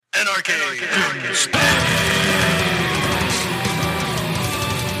Anarchy in Space.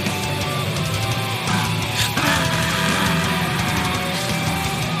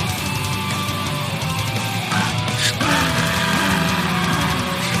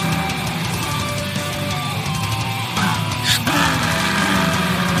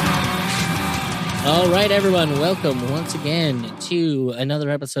 All right, everyone, welcome once again to another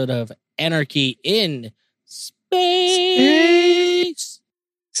episode of Anarchy in Space.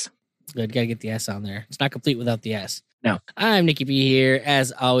 Good, gotta get the S on there. It's not complete without the S. No. I'm Nikki B here,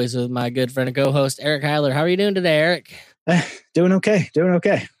 as always, with my good friend and co-host, Eric Heiler. How are you doing today, Eric? Doing okay.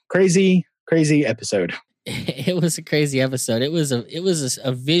 Crazy episode. It was a crazy episode. It was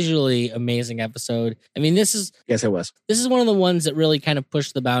a visually amazing episode. I mean, Yes, it was. This is one of the ones that really kind of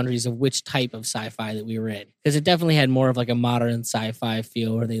pushed the boundaries of which type of sci-fi that we were in. Because it definitely had more of like a modern sci-fi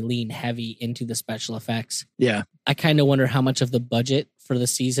feel where they lean heavy into the special effects. Yeah. I kind of wonder how much of the budget for the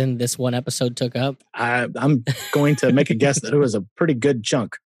season this one episode took up. I'm going to make a guess that it was a pretty good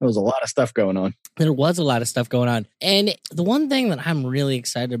chunk. There was a lot of stuff going on. There was a lot of stuff going on. And the one thing that I'm really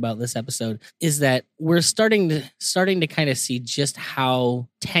excited about this episode is that we're starting to kind of see just how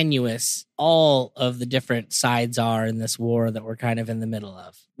tenuous all of the different sides are in this war that we're kind of in the middle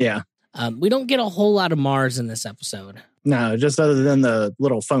of. Yeah. We don't get a whole lot of Mars in this episode. No, just other than the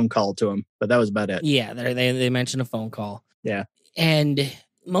little phone call to him, but that was about it. Yeah, they mentioned a phone call. Yeah. And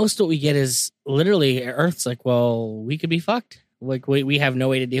most of what we get is literally Earth's like, well, we could be fucked. Like, we have no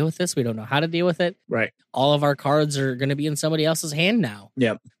way to deal with this. We don't know how to deal with it. Right. All of our cards are going to be in somebody else's hand now.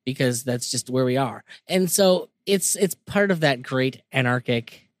 Yep. Because that's just where we are. And so it's part of that great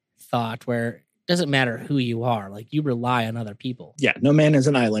anarchic thought where it doesn't matter who you are. Like, you rely on other people. Yeah. No man is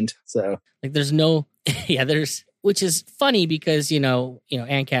an island. So like, there's no, which is funny because,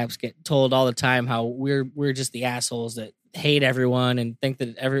 ANCAPs get told all the time how we're just the assholes that hate everyone and think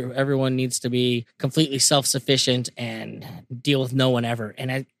that everyone needs to be completely self-sufficient and deal with no one ever.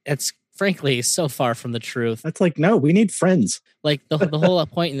 And that's frankly so far from the truth. that's like, no, we need friends. Like the whole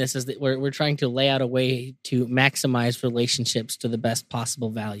point in this is that we're trying to lay out a way to maximize relationships to the best possible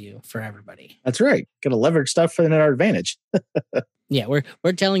value for everybody. That's right. Got to leverage stuff in our advantage. Yeah,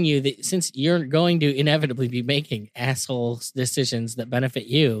 we're telling you that since you're going to inevitably be making asshole decisions that benefit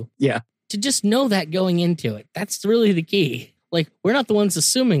you. Yeah. To just know that going into it. That's really the key. Like, we're not the ones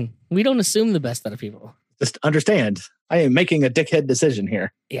assuming. We don't assume the best out of people. Just understand, I am making a dickhead decision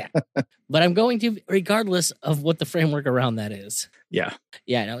here. Yeah. But I'm going to, regardless of what the framework around that is. Yeah.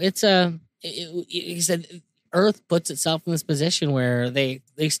 Yeah, no, it's he said Earth puts itself in this position where they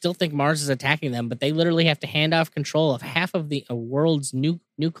still think Mars is attacking them, but they literally have to hand off control of half of the world's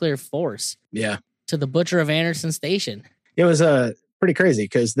nuclear force. Yeah. To the Butcher of Anderson Station. It was pretty crazy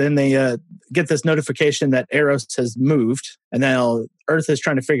because then they get this notification that Eros has moved, and now Earth is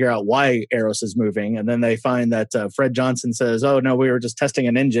trying to figure out why Eros is moving, and then they find that Fred Johnson says, oh no, we were just testing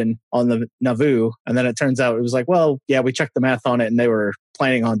an engine on the Nauvoo, and then it turns out it was like, well, yeah, we checked the math on it and they were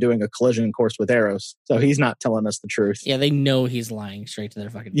planning on doing a collision course with Eros, so he's not telling us the truth. Yeah, they know he's lying straight to their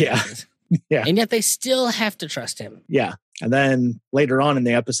fucking faces. Yeah. And yet they still have to trust him. Yeah. And then later on in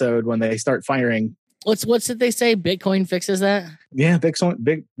the episode when they start firing, What's did they say? Bitcoin fixes that? Yeah,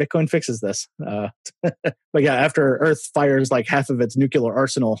 Bitcoin fixes this. But yeah, after Earth fires like half of its nuclear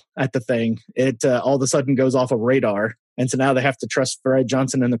arsenal at the thing, it all of a sudden goes off of radar. And so now they have to trust Fred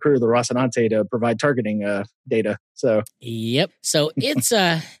Johnson and the crew of the Rocinante to provide targeting data. So yep. So it's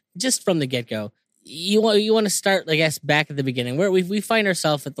just from the get-go. You want to start, I guess, back at the beginning where we find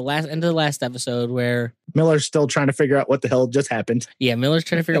ourselves at the end of the last episode where Miller's still trying to figure out what the hell just happened. Yeah, Miller's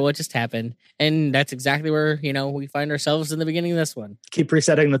trying to figure out what just happened. And that's exactly where, we find ourselves in the beginning of this one. Keep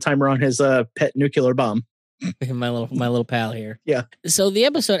resetting the timer on his pet nuclear bomb. my little pal here. Yeah. So the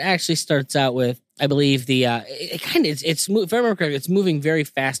episode actually starts out with, I believe if I remember correctly, it's moving very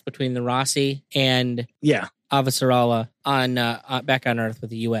fast between the Rossi and Avasarala on back on Earth with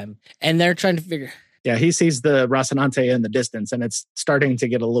the UM, and they're trying to figure. Yeah, he sees the Rocinante in the distance, and it's starting to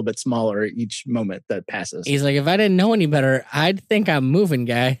get a little bit smaller each moment that passes. He's like, if I didn't know any better, I'd think I'm moving,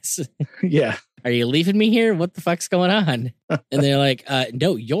 guys. Yeah. Are you leaving me here? What the fuck's going on? And they're like,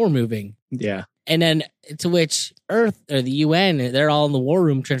 no, you're moving. Yeah. And then to which Earth or the UN, they're all in the war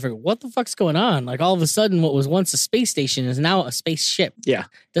room trying to figure out what the fuck's going on. Like all of a sudden, what was once a space station is now a spaceship. Yeah.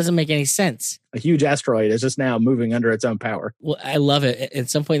 Doesn't make any sense. A huge asteroid is just now moving under its own power. Well, I love it. At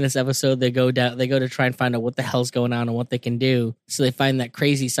some point in this episode, they go to try and find out what the hell's going on and what they can do. So they find that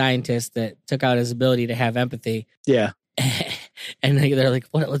crazy scientist that took out his ability to have empathy. Yeah. And they're like,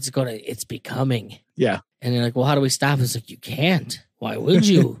 what's going to, it's becoming. Yeah. And they're like, well, how do we stop? It's like, you can't. Why would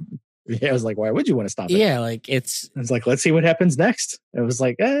you? Yeah, I was like, why would you want to stop it? Yeah, like it's like, let's see what happens next. It was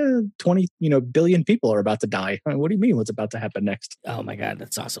like, 20, billion people are about to die. I mean, what do you mean what's about to happen next? oh my god,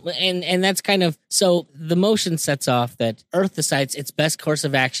 that's awesome. And that's kind of so the motion sets off that Earth decides its best course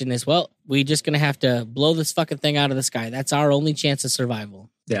of action is, well, we just gonna have to blow this fucking thing out of the sky. That's our only chance of survival.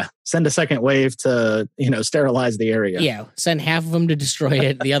 Yeah. Send a second wave to, sterilize the area. Yeah, send half of them to destroy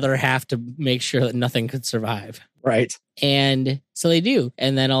it, the other half to make sure that nothing could survive. Right. And so they do.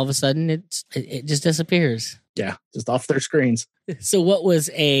 And then all of a sudden it just disappears. Yeah. Just off their screens. So what was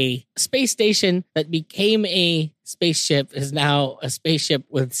a space station that became a spaceship is now a spaceship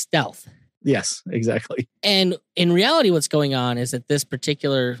with stealth. Yes, exactly. And in reality, what's going on is that this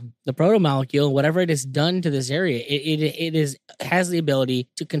particular, the protomolecule, whatever it has done to this area, it has the ability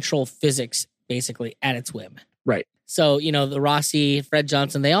to control physics basically at its whim. Right. So, the Rossi, Fred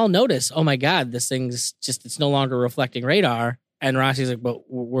Johnson, they all notice, oh my God, this thing's just, it's no longer reflecting radar. And Rossi's like,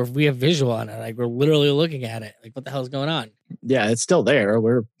 but we have visual on it. Like, we're literally looking at it. Like, what the hell is going on? Yeah, it's still there.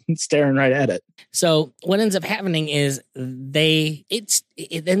 We're staring right at it. So what ends up happening is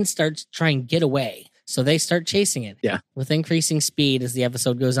it then starts trying to get away. So they start chasing it. Yeah. With increasing speed as the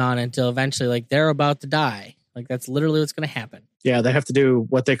episode goes on until eventually, like, they're about to die. Like, that's literally what's going to happen. Yeah, they have to do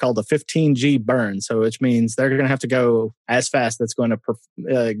what they call the 15G burn. So which means they're going to have to go as fast. That's going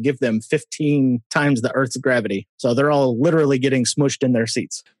to give them 15 times the Earth's gravity. So they're all literally getting smushed in their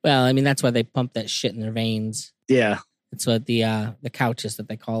seats. Well, I mean, that's why they pump that shit in their veins. Yeah. That's what the couches that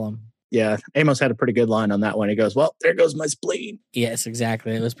they call them. Yeah. Amos had a pretty good line on that one. He goes, well, there goes my spleen. Yes,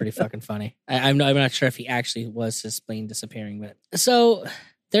 exactly. It was pretty fucking funny. I'm not sure if he actually was his spleen disappearing, but so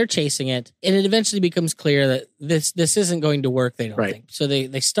they're chasing it, and it eventually becomes clear that this isn't going to work. They don't think so.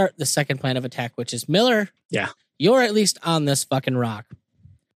 They start the second plan of attack, which is Miller. Yeah, you're at least on this fucking rock.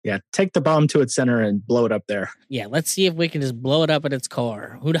 Yeah, take the bomb to its center and blow it up there. Yeah, let's see if we can just blow it up at its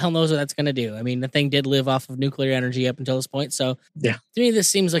core. Who the hell knows what that's going to do? I mean, the thing did live off of nuclear energy up until this point. So yeah, to me, this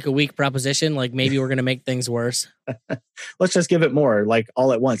seems like a weak proposition. Like maybe we're going to make things worse. Let's just give it more, like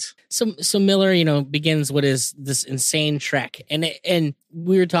all at once. So Miller, begins what is this insane trek. And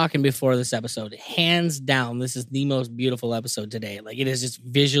we were talking before this episode, hands down, this is the most beautiful episode today. Like it is just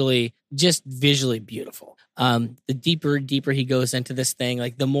visually beautiful. The deeper he goes into this thing,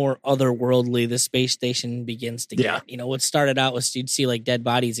 like the more otherworldly the space station begins to get. Yeah. What started out was you'd see like dead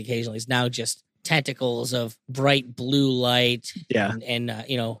bodies occasionally. It's now just tentacles of bright blue light. Yeah. And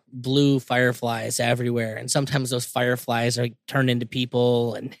blue fireflies everywhere. And sometimes those fireflies are turned into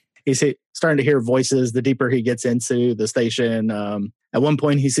people. And he's starting to hear voices the deeper he gets into the station. At one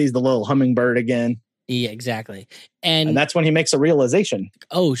point, he sees the little hummingbird again. Yeah, exactly. And that's when he makes a realization.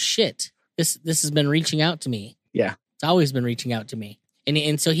 Oh, shit. This has been reaching out to me. Yeah. It's always been reaching out to me.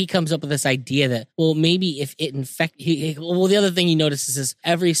 And so he comes up with this idea that, well, maybe if it the other thing he notices is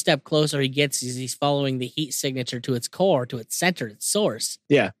every step closer he gets is he's following the heat signature to its core, to its center, its source.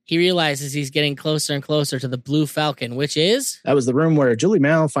 Yeah. He realizes he's getting closer and closer to the Blue Falcon, which is? That was the room where Julie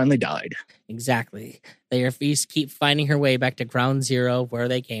Mao finally died. Exactly. They keep finding her way back to ground zero where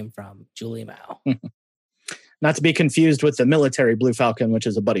they came from, Julie Mao. Not to be confused with the military Blue Falcon, which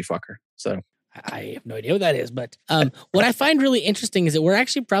is a buddy fucker. So I have no idea what that is, but what I find really interesting is that we're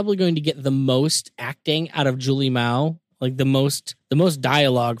actually probably going to get the most acting out of Julie Mao, like the most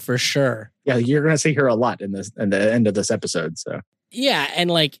dialogue for sure. Yeah, you're going to see her a lot in the end of this episode. So yeah,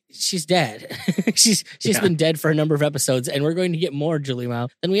 and like she's dead. she's been dead for a number of episodes, and we're going to get more Julie Mao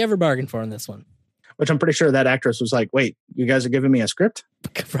than we ever bargained for in this one. Which I'm pretty sure that actress was like, "Wait, you guys are giving me a script?"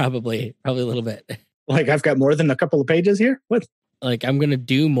 Probably a little bit. Like I've got more than a couple of pages here. What? Like, I'm going to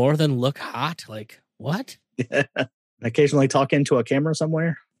do more than look hot? Like, what? Occasionally talk into a camera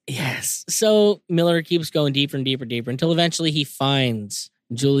somewhere. Yes. So Miller keeps going deeper and deeper, deeper until eventually he finds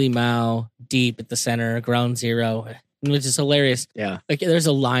Julie Mao deep at the center, ground zero, which is hilarious. Yeah. Like, there's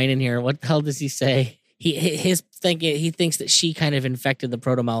a line in here. What the hell does he say? He thinks that she kind of infected the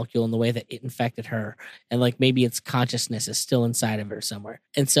protomolecule in the way that it infected her. And like, maybe its consciousness is still inside of her somewhere.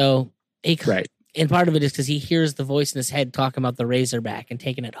 And so right. And part of it is because he hears the voice in his head talking about the Razorback and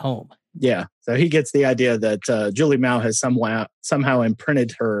taking it home. Yeah. So he gets the idea that Julie Mao has somehow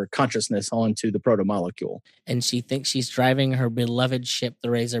imprinted her consciousness onto the protomolecule. And she thinks she's driving her beloved ship, the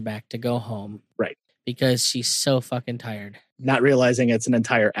Razorback, to go home. Right. Because she's so fucking tired. Not realizing it's an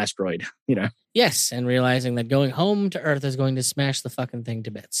entire asteroid, Yes. And realizing that going home to Earth is going to smash the fucking thing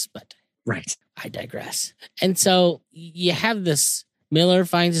to bits. But right. I digress. And so you have this... Miller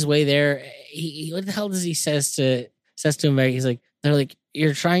finds his way there. What the hell does he says to him? He's like, they're like,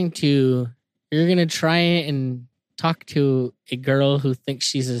 you're going to try and talk to a girl who thinks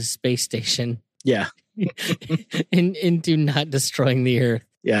she's a space station. Yeah. into not destroying the Earth.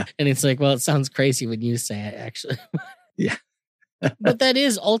 Yeah. And it's like, well, it sounds crazy when you say it, actually. Yeah. But that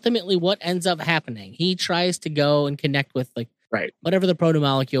is ultimately what ends up happening. He tries to go and connect with like Right. whatever the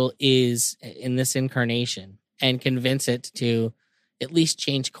protomolecule is in this incarnation and convince it to at least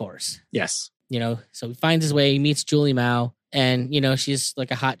change course. Yes. So he finds his way, he meets Julie Mao, and, she's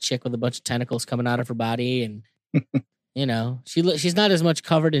like a hot chick with a bunch of tentacles coming out of her body. And, she's not as much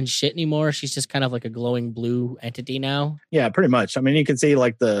covered in shit anymore. She's just kind of like a glowing blue entity now. Yeah, pretty much. I mean, you can see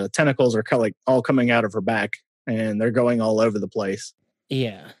like the tentacles are like all coming out of her back and they're going all over the place.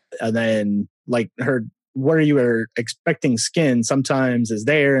 Yeah. And then like her, where you were expecting skin sometimes is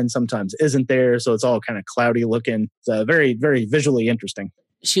there and sometimes isn't there. So it's all kind of cloudy looking. It's very, very visually interesting.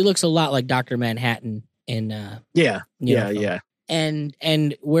 She looks a lot like Dr. Manhattan in Yeah. Yeah. And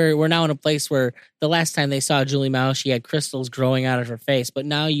we're now in a place where the last time they saw Julie Mao, she had crystals growing out of her face, but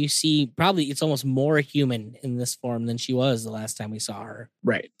now you see probably it's almost more human in this form than she was the last time we saw her.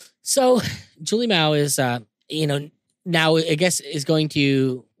 Right. So Julie Mao is, now I guess is going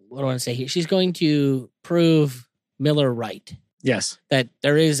to, what do I want to say here? She's going to prove Miller right. Yes. That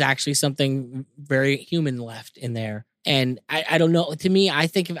there is actually something very human left in there. And I don't know. To me, I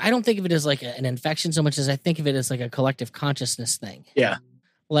don't think of it as like an infection so much as I think of it as like a collective consciousness thing. Yeah.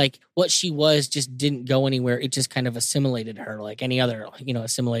 Like what she was just didn't go anywhere. It just kind of assimilated her like any other,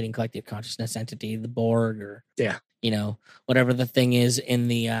 assimilating collective consciousness entity, the Borg or, whatever the thing is in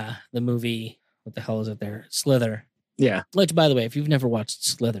the movie. What the hell is it there? Slither. Yeah. Which, by the way, if you've never watched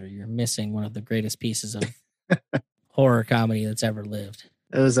Slither, you're missing one of the greatest pieces of horror comedy that's ever lived.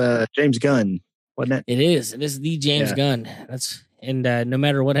 It was James Gunn. Wasn't it? It is the James Gunn. No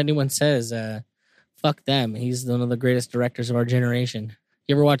matter what anyone says, fuck them. He's one of the greatest directors of our generation.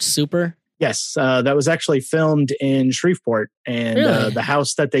 You ever watch Super? Yes, that was actually filmed in Shreveport, and Really? the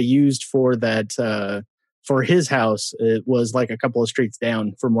house that they used for that for his house, it was like a couple of streets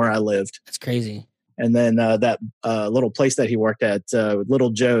down from where I lived. That's crazy. And then that little place that he worked at,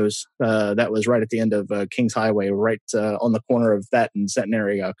 Little Joe's, that was right at the end of Kings Highway, right on the corner of that and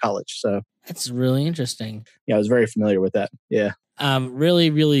Centenary College. So that's really interesting. Yeah, I was very familiar with that. Yeah.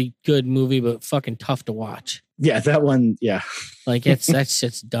 Really, really good movie, but fucking tough to watch. Yeah, that one. Yeah. Like that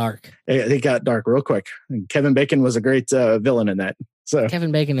shit's dark. It got dark real quick. And Kevin Bacon was a great villain in that. So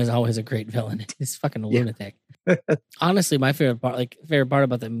Kevin Bacon is always a great villain. He's fucking a lunatic. Honestly, my favorite part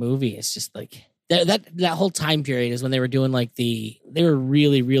about the movie is just like that whole time period is when they were doing like they were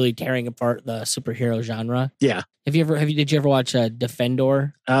really, really tearing apart the superhero genre. Yeah. Did you ever watch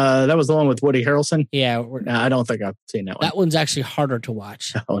Defendor? That was the one with Woody Harrelson. Yeah. No, I don't think I've seen that one. That one's actually harder to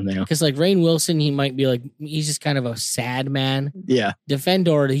watch. Oh, no. Because like Rainn Wilson, he might be like, he's just kind of a sad man. Yeah.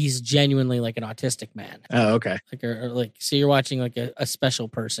 Defendor, he's genuinely like an autistic man. Oh, okay. So you're watching like a special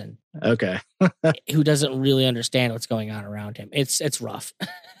person. Okay. Who doesn't really understand what's going on around him. It's rough.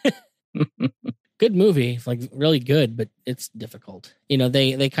 Good movie, like really good, but it's difficult.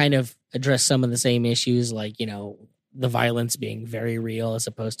 They kind of address some of the same issues, like, the violence being very real as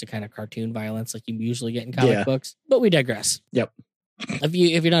opposed to kind of cartoon violence like you usually get in comic books. But we digress. Yep.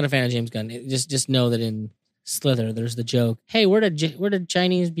 If you're not a fan of James Gunn, just know that in Slither, there's the joke. Hey, where did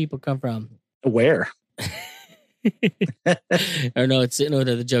Chinese people come from? Where? Or no,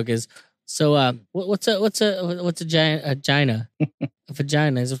 the joke is. So, what's a vagina? A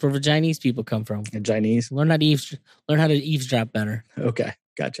vagina is where Chinese people come from. Chinese. Learn how to eavesdrop better. Okay,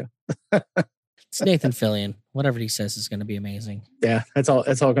 gotcha. It's Nathan Fillion. Whatever he says is going to be amazing. Yeah, that's all.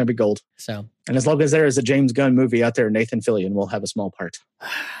 It's all going to be gold. So, and as long as there is a James Gunn movie out there, Nathan Fillion will have a small part.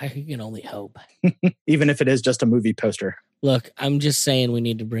 I can only hope. Even if it is just a movie poster. Look, I'm just saying we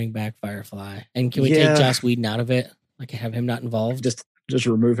need to bring back Firefly, and can we take Joss Whedon out of it? Like have him not involved? Just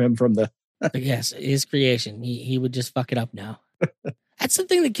remove him from the. Yes, his creation. He would just fuck it up now. That's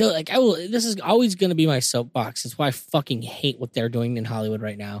something that kills. This is always going to be my soapbox. It's why I fucking hate what they're doing in Hollywood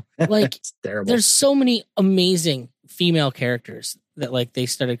right now. Like, it's terrible. There's so many amazing female characters that they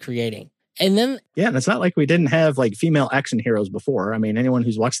started creating, and then and it's not like we didn't have like female action heroes before. I mean, anyone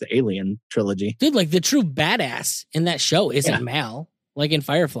who's watched the Alien trilogy, dude, like the true badass in that show isn't Mal. Like in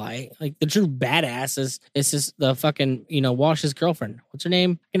Firefly, like the true badass is just the fucking, Walsh's girlfriend. What's her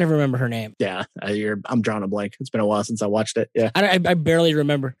name? I can never remember her name. Yeah, I'm drawing a blank. It's been a while since I watched it. Yeah, I barely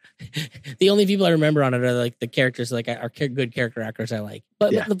remember. The only people I remember on it are like the characters, like are good character actors I like.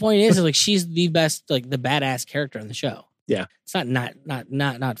 But the point is like she's the best, like the badass character in the show. Yeah, it's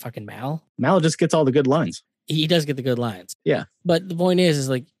not fucking Mal. Mal just gets all the good lines. He does get the good lines. Yeah, but the point is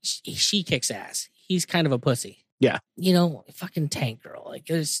like she kicks ass. He's kind of a pussy. Yeah. Fucking Tank Girl. Like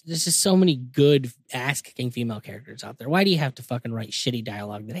there's just so many good ass-kicking female characters out there. Why do you have to fucking write shitty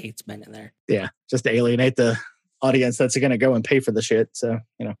dialogue that hates men in there? Yeah. Just to alienate the audience that's going to go and pay for the shit. So,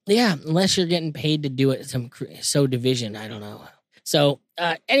 Yeah, unless you're getting paid to do it, so division. I don't know. So,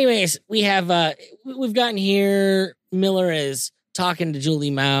 anyways, we've gotten here. Miller is talking to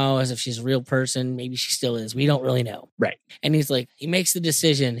Julie Mao as if she's a real person. Maybe she still is. We don't really know. Right. And he's like, he makes the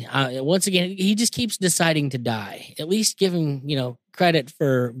decision. Once again, he just keeps deciding to die. At least give him, credit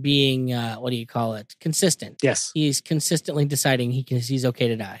for being, consistent. Yes. He's consistently deciding he's okay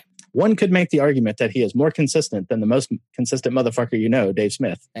to die. One could make the argument that he is more consistent than the most consistent motherfucker Dave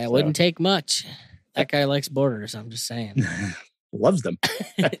Smith. That wouldn't take much. That guy likes borders. I'm just saying. Loves them.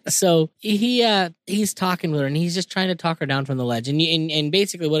 So he's talking with her, and he's just trying to talk her down from the ledge. And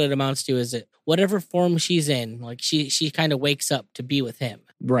basically what it amounts to is that whatever form she's in, like she kind of wakes up to be with him.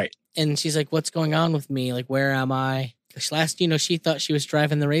 Right. And she's like, what's going on with me? Like, where am I? Last, she thought she was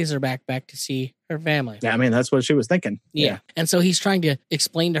driving the Razorback back to see her family. Yeah, I mean, that's what she was thinking. Yeah. And so he's trying to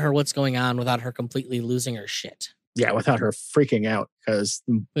explain to her what's going on without her completely losing her shit. Yeah, without her freaking out, because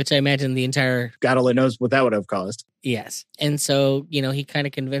which I imagine the entire God only knows what that would have caused. Yes. And so, he kind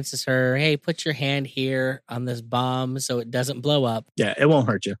of convinces her, hey, put your hand here on this bomb so it doesn't blow up. Yeah, it won't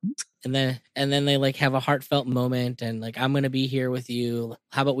hurt you. And then they like have a heartfelt moment and like, I'm going to be here with you.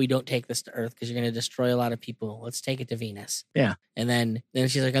 How about we don't take this to Earth because you're going to destroy a lot of people. Let's take it to Venus. Yeah. And then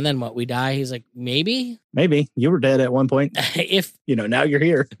she's like, and then what? We die? He's like, maybe. You were dead at one point. If now you're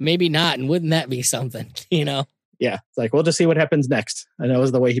here. Maybe not. And wouldn't that be something, Yeah, it's like, we'll just see what happens next. And that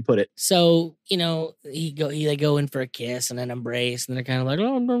was the way he put it. So, they go in for a kiss and an embrace, and they're kind of like,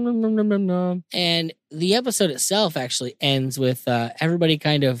 oh, nom, nom, nom, nom, nom, nom. And the episode itself actually ends with everybody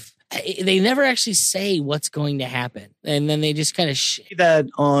kind of, they never actually say what's going to happen. And then they just kind of that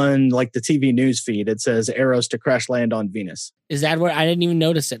on like the TV news feed. It says Eros to crash land on Venus. Is that where I didn't even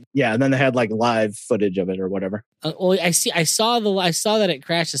notice it? Yeah, and then they had like live footage of it or whatever. Well, I saw that it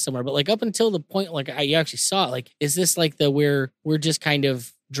crashes somewhere, but like up until the point, like you actually saw it. Like, is this like we're just kind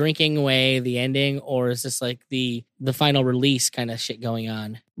of drinking away the ending, or is this like the final release kind of shit going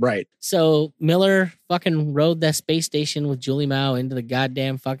on? Right. So Miller fucking rode that space station with Julie Mao into the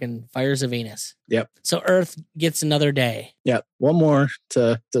goddamn fucking fires of Venus. Yep. So Earth gets another day. Yep. One more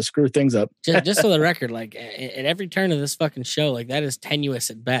to screw things up. just for the record, like at every turn of this fucking show, like that is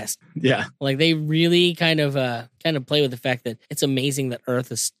tenuous at best. Yeah. Like they really kind of play with the fact that it's amazing that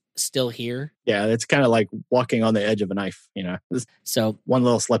Earth is still here. Yeah, it's kind of like walking on the edge of a knife, So one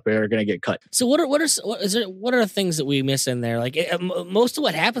little slip are going to get cut. So what are the things that we miss in there? Like most of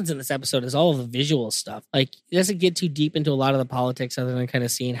what happens in this episode is all of the visual stuff. Like it doesn't get too deep into a lot of the politics, other than kind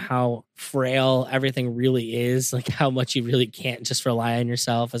of seeing how frail everything really is. Like how much you really can't just rely on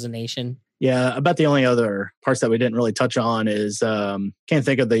yourself as a nation. Yeah, about the only other parts that we didn't really touch on is can't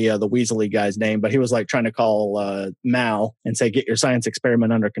think of the Weasley guy's name, but he was like trying to call Mao and say, "Get your science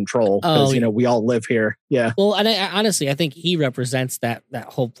experiment under control," because we all live here. Yeah. Well, and honestly, I think he represents that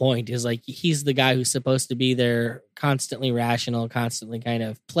whole point. Is like he's the guy who's supposed to be there, constantly rational, constantly kind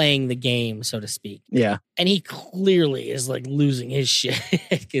of playing the game, so to speak. Yeah. And he clearly is like losing his shit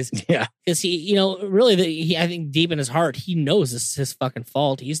because he, really, I think deep in his heart, he knows this is his fucking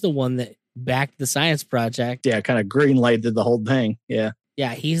fault. He's the one that backed the science project. Yeah, kind of green lighted the whole thing. Yeah.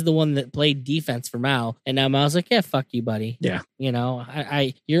 Yeah, he's the one that played defense for Mao. And now Mao's like, yeah, fuck you, buddy. Yeah.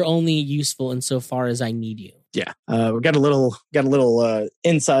 You're only useful insofar as I need you. Yeah. We got a little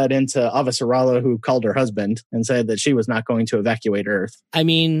insight into Avasarala, who called her husband and said that she was not going to evacuate Earth. I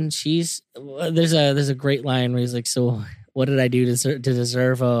mean, there's a great line where he's like, so what did I do to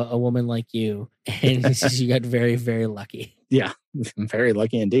deserve a woman like you? And he says, you got very, very lucky. Yeah, very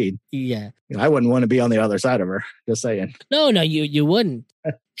lucky indeed. Yeah. I wouldn't want to be on the other side of her, just saying. No, you wouldn't.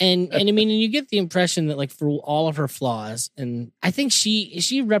 And I mean, you get the impression that like for all of her flaws, and I think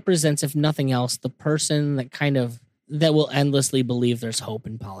she represents, if nothing else, the person that will endlessly believe there's hope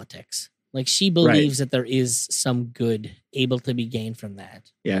in politics. Like she believes that there is some good able to be gained from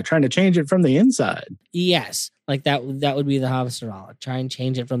that. Yeah, trying to change it from the inside. Yes, like that would be the Avasarala. Try and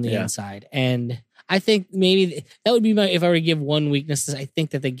change it from the inside. And I think maybe that would be if I were to give one weakness, I think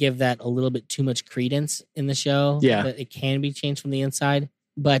that they give that a little bit too much credence in the show. Yeah. That it can be changed from the inside.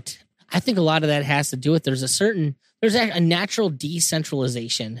 But I think a lot of that has to do with there's a natural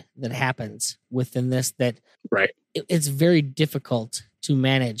decentralization that happens within this that it's very difficult to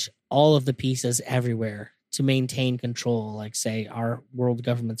manage all of the pieces everywhere to maintain control. Like say our world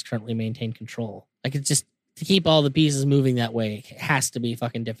governments currently maintain control. Like it's just to keep all the pieces moving that way has to be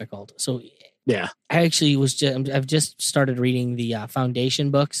fucking difficult. So yeah, I actually I've just started reading the Foundation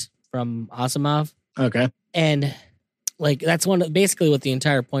books from Asimov. Okay. And like that's basically what the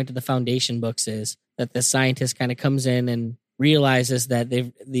entire point of the Foundation books is, that the scientist kind of comes in and realizes that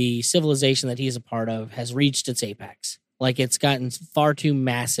the civilization that he's a part of has reached its apex. Like it's gotten far too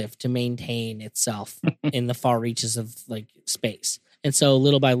massive to maintain itself in the far reaches of like space. And so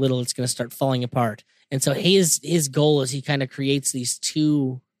little by little, it's going to start falling apart. And so his goal is he kind of creates these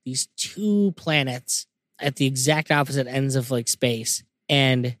two planets at the exact opposite ends of like space.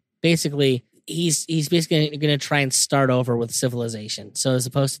 And basically he's basically going to try and start over with civilization. So as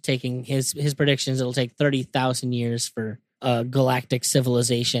opposed to taking his predictions, it'll take 30,000 years for a galactic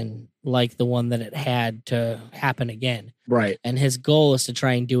civilization like the one that it had to happen again. Right. And his goal is to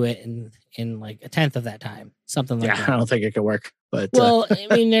try and do it in like a tenth of that time, something like that. I don't think it could work. But well, I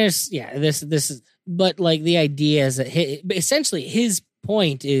mean, this is, but like the idea is that essentially his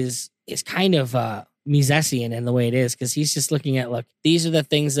point is kind of Misesian in the way it is, because he's just looking at, look, these are the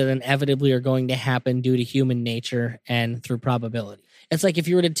things that inevitably are going to happen due to human nature and through probability. It's like if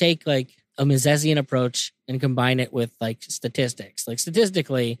you were to take like a Misesian approach and combine it with like statistics. Like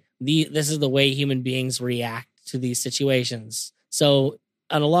statistically, this is the way human beings react to these situations. So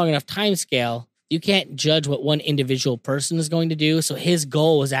on a long enough time scale, you can't judge what one individual person is going to do. So his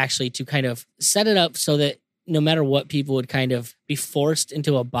goal was actually to kind of set it up so that no matter what, people would kind of be forced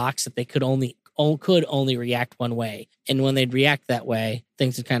into a box that they could only react one way. And when they'd react that way,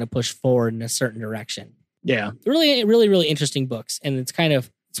 things would kind of push forward in a certain direction. Yeah. Really, really, really interesting books. And it's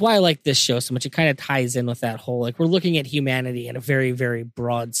why I like this show so much. It kind of ties in with that whole, like, we're looking at humanity at a very, very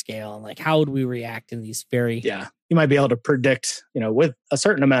broad scale. And like, how would we react in these very... Yeah. You might be able to predict, with a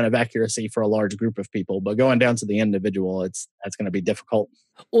certain amount of accuracy for a large group of people, but going down to the individual, that's going to be difficult.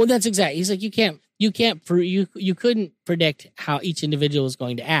 Well, that's exactly. He's like, you couldn't predict how each individual is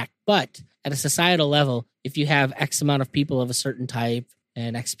going to act. But at a societal level, if you have X amount of people of a certain type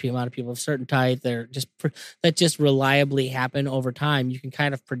and X amount of people of a certain type, that just reliably happen over time, you can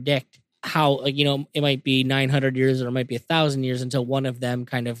kind of predict how, it might be 900 years or it might be 1,000 years until one of them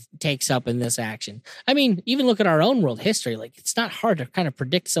kind of takes up in this action. I mean, even look at our own world history. Like, it's not hard to kind of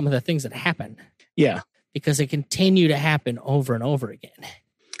predict some of the things that happen. Yeah. Because they continue to happen over and over again.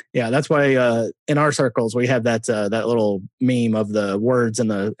 Yeah, that's why in our circles we have that little meme of the words in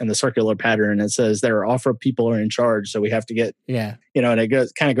the circular pattern. It says there are offer people are in charge, so we have to get and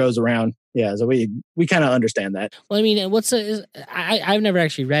it kind of goes around. Yeah, so we kind of understand that. Well, I mean, I've never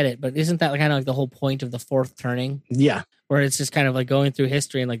actually read it, but isn't that kind of like the whole point of the fourth turning? Yeah, where it's just kind of like going through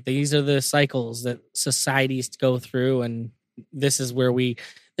history and like these are the cycles that societies go through, and this is where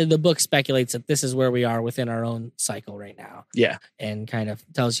the book speculates that this is where we are within our own cycle right now. Yeah. And kind of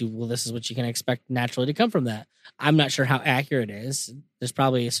tells you, well, this is what you can expect naturally to come from that. I'm not sure how accurate it is. There's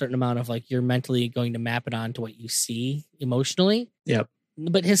probably a certain amount of like you're mentally going to map it onto what you see emotionally. Yep.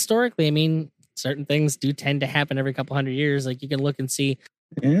 But historically, I mean, certain things do tend to happen every couple hundred years. Like you can look and see.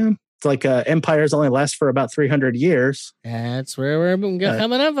 Yeah. It's like empires only last for about 300 years. That's where we're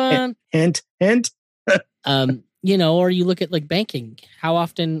coming up on. Hint. Or you look at like banking.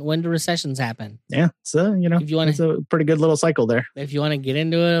 When do recessions happen? Yeah. So, it's a pretty good little cycle there. If you want to get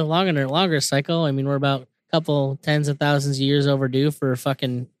into a longer cycle, I mean, we're about a couple tens of thousands of years overdue for a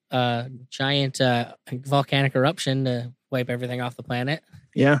fucking giant volcanic eruption to wipe everything off the planet.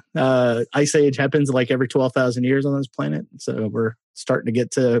 Yeah. Ice Age happens like every 12,000 years on this planet. So we're starting to get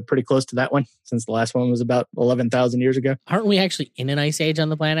to pretty close to that one, since the last one was about 11,000 years ago. Aren't we actually in an ice age on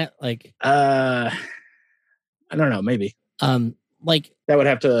the planet? Like, I don't know, maybe. Like that would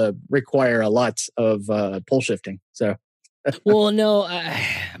have to require a lot of pole shifting. So, well, no,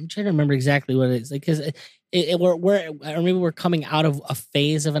 I'm trying to remember exactly what it is. Like, because we're coming out of a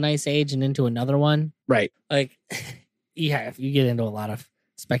phase of an ice age and into another one, right? Like, yeah, if you get into a lot of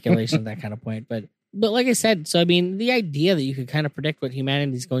speculation at that kind of point, but like I said, so I mean, the idea that you could kind of predict what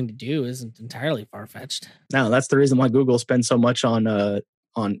humanity is going to do isn't entirely far fetched. No, that's the reason why Google spends so much on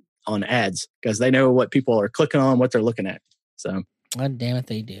ads, because they know what people are clicking on, what they're looking at. So, God damn it,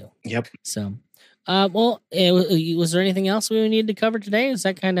 they do. Yep. So, was there anything else we needed to cover today? Is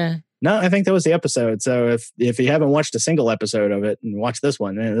that kind of... No, I think that was the episode. So if you haven't watched a single episode of it and watch this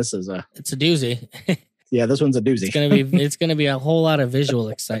one, man, it's a doozy. Yeah, this one's a doozy. It's gonna be a whole lot of visual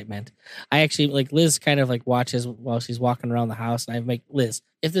excitement. I actually like Liz kind of like watches while she's walking around the house, and I make Liz,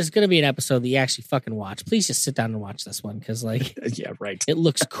 if there's gonna be an episode that you actually fucking watch, please just sit down and watch this one, because like yeah, right. It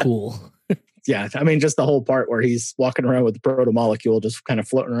looks cool. Yeah, I mean, just the whole part where he's walking around with the proto-molecule just kind of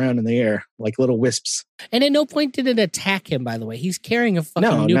floating around in the air like little wisps. And at no point did it attack him, by the way. He's carrying a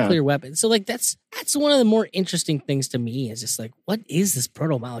fucking nuclear weapon. So, like, that's one of the more interesting things to me, is just like, what is this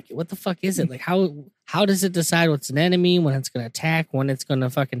proto-molecule? What the fuck is it? Like, how does it decide what's an enemy, when it's going to attack, when it's going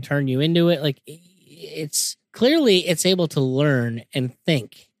to fucking turn you into it? Like, it's able to learn and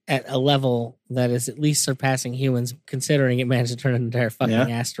think at a level that is at least surpassing humans, considering it managed to turn an entire fucking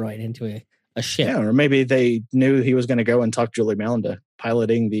asteroid into a ship. Yeah, or maybe they knew he was going to go and talk Julie Malin to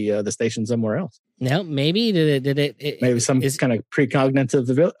piloting the station somewhere else. No, maybe did it maybe some kind of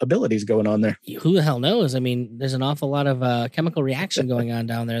precognitive abilities going on there. Who the hell knows? I mean, there's an awful lot of chemical reaction going on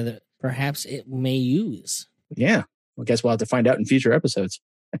down there that perhaps it may use. Yeah, well, I guess we'll have to find out in future episodes.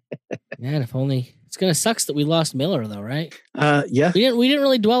 Man, if only. It's gonna suck that we lost Miller, though, right? Yeah. We didn't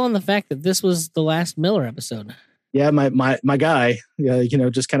really dwell on the fact that this was the last Miller episode. Yeah, my guy,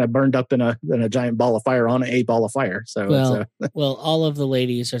 just kind of burned up in a giant ball of fire on a ball of fire. So well, all of the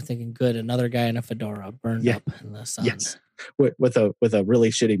ladies are thinking, good, another guy in a fedora burned up in the sun. Yes, with a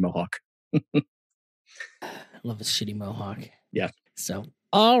really shitty mohawk. I love a shitty mohawk. Yeah. So,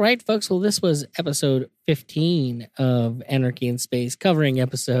 all right, folks. Well, this was episode 15 of Anarchy in Space, covering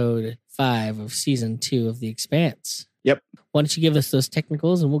episode 5 of season 2 of The Expanse. Yep. Why don't you give us those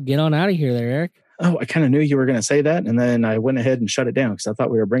technicals and we'll get on out of here there, Eric? Oh, I kind of knew you were going to say that. And then I went ahead and shut it down because I thought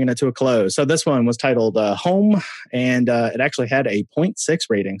we were bringing it to a close. So this one was titled Home, and it actually had a 0.6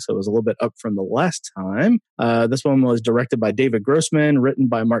 rating. So it was a little bit up from the last time. This one was directed by David Grossman, written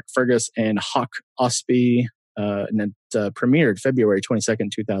by Mark Fergus and Hawk Ostby, and it premiered February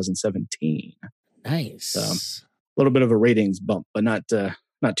 22nd, 2017. Nice. So a little bit of a ratings bump, but not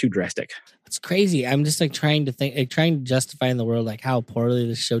too drastic. It's crazy. I'm just trying to justify in the world like how poorly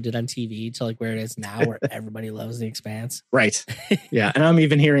this show did on TV to like where it is now, where everybody loves The Expanse. Right. Yeah, and I'm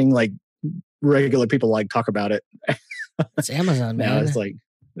even hearing like regular people like talk about it. It's Amazon, man. No,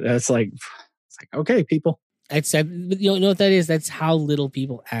 it's like okay, people. I said, you know what that is? That's how little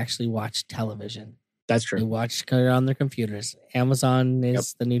people actually watch television. That's true. They watch it on their computers. Amazon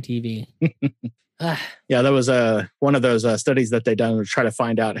is the new TV. Yeah, that was one of those studies that they done to try to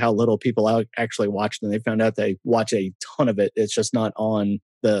find out how little people actually watched, and they found out they watch a ton of it. It's just not on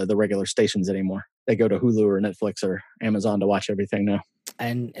the regular stations anymore. They go to Hulu or Netflix or Amazon to watch everything now.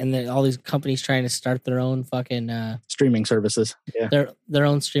 And then all these companies trying to start their own fucking streaming services. Yeah, their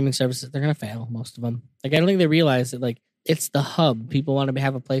own streaming services. They're gonna fail, most of them. Like I don't think they realize that like it's the hub. People want to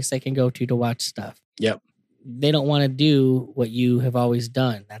have a place they can go to watch stuff. Yep. They don't want to do what you have always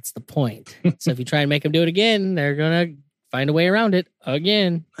done. That's the point. So if you try and make them do it again, they're going to find a way around it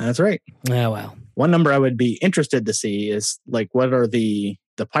again. That's right. Oh, well. One number I would be interested to see is like, what are the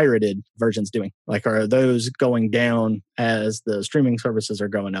pirated versions doing? Like, are those going down as the streaming services are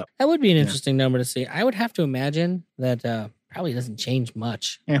going up? That would be an interesting number to see. I would have to imagine that probably doesn't change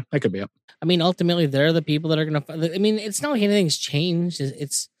much. Yeah, that could be up. I mean, ultimately, they're the people that are going to... I mean, it's not like anything's changed.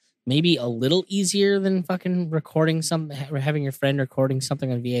 It's maybe a little easier than fucking recording something, having your friend recording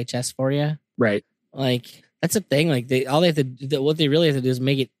something on VHS for you. Right. Like that's a thing. Like what they really have to do is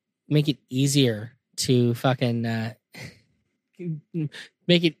make it easier to fucking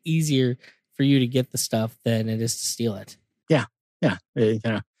make it easier for you to get the stuff than it is to steal it. Yeah.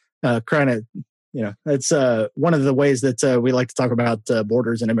 It's one of the ways that we like to talk about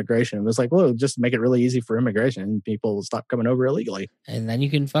borders and immigration. It was like, well, just make it really easy for immigration and people will stop coming over illegally. And then you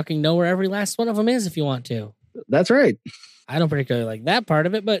can fucking know where every last one of them is if you want to. That's right. I don't particularly like that part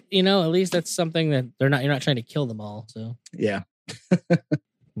of it, but at least that's something that you're not trying to kill them all. So yeah.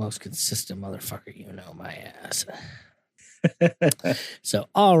 Most consistent motherfucker, my ass. So,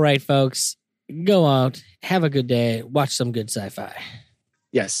 all right, folks, go out, have a good day, watch some good sci-fi.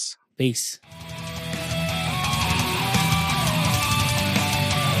 Yes. Peace.